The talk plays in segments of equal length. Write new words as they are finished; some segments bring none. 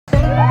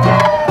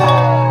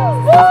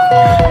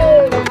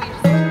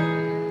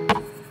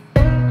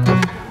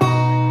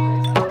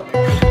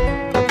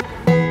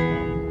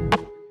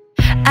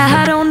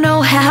I don't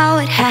know how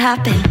it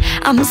happened.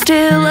 I'm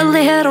still a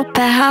little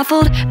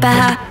baffled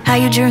by how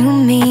you drew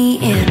me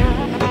in.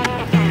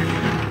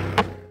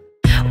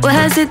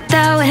 Was it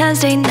that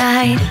Wednesday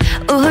night,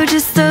 or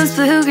just those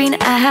blue-green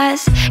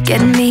eyes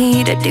getting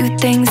me to do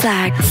things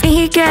like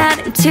sneak out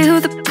into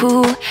the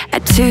pool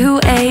at 2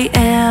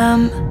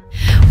 a.m.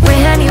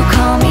 When you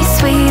call me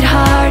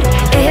sweetheart,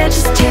 it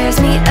just tears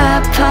me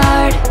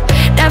apart.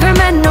 Never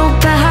met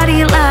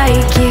nobody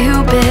like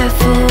you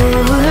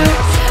before.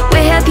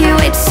 With you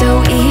it's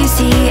so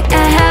easy,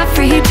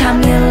 every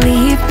time you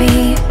leave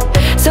me,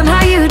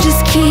 somehow you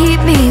just keep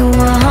me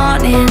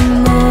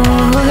wanting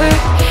more.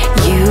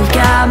 You've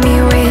got me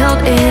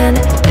reeled in,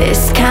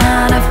 this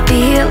kind of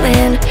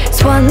feeling.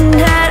 It's one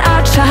that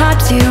I try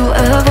to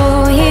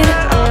avoid.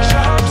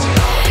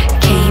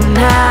 Came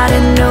out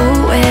of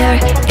nowhere,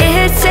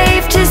 it's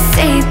safe to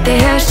say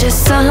there's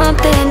just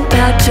something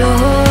about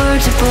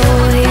Georgia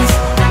boys.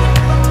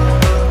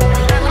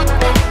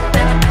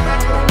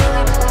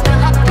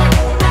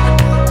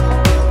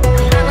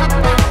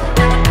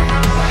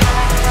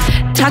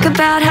 Talk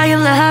about how you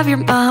love your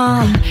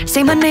mom,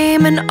 say my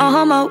name and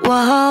all my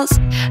walls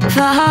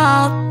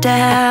fall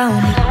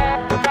down.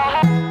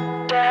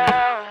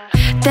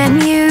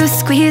 Then you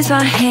squeeze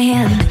my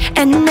hand,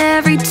 and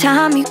every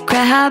time you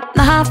grab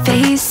my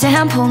face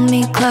and pull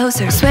me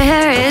closer,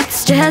 swear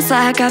it's just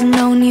like I've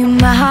known you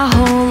my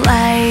whole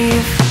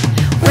life.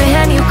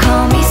 When you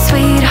call me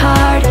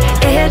sweetheart,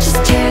 it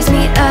just tears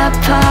me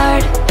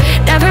apart.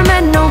 Never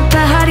met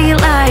nobody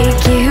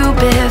like you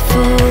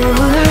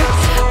before.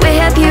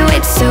 With you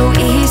it's so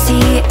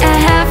easy,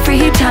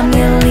 every time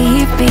you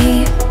leave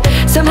me,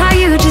 somehow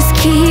you just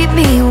keep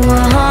me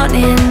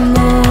wanting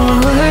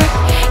more.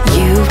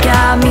 You've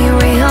got me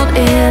reeled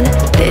in,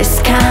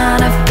 this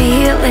kind of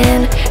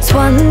feeling. It's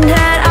one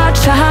that I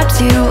try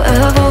to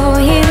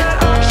avoid.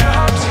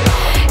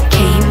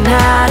 Came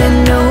out of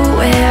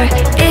nowhere,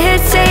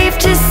 it's safe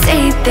to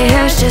say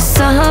there's just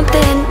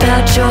something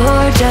about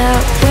Georgia.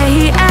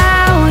 Way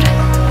out,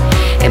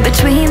 in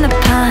between the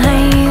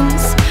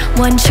pines,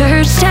 one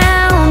church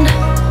town,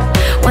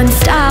 one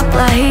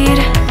stoplight.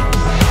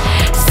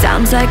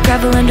 Sounds like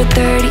gravel under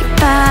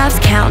 35s,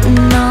 counting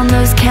on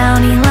those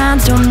county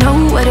lines. Don't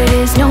know what it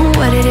is, know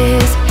what it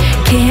is,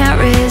 can't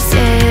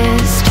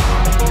resist.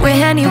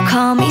 When you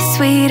call me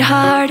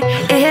sweetheart,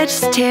 it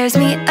just tears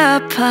me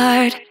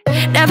apart.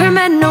 Never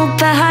met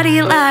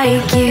nobody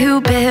like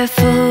you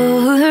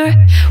before.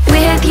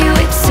 With you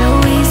it's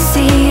so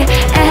easy,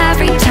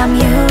 every time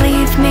you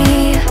leave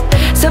me,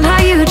 somehow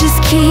you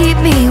just keep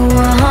me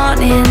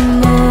wanting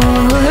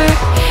more.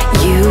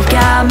 You've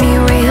got me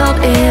reeled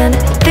in,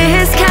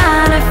 this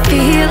kind of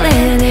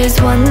feeling is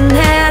one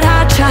that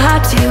I try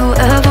to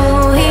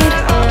avoid.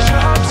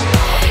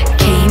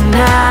 Came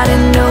out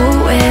of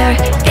nowhere,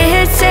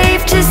 it's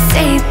safe to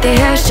say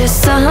there's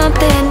just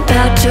something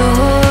about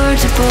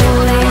Georgia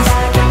boys.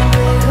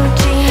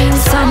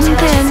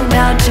 Something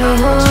about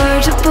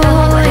Georgia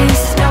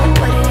boys.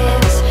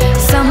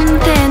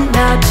 Something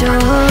about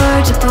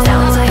Georgia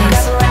boys.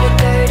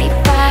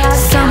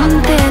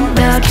 Something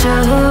about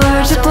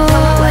Georgia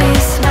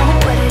boys.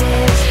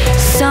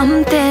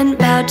 Something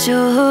about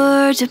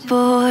Georgia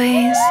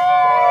boys.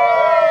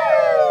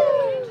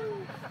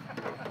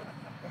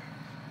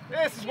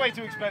 This is way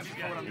too expensive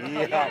for what I'm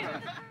doing.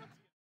 Yeah.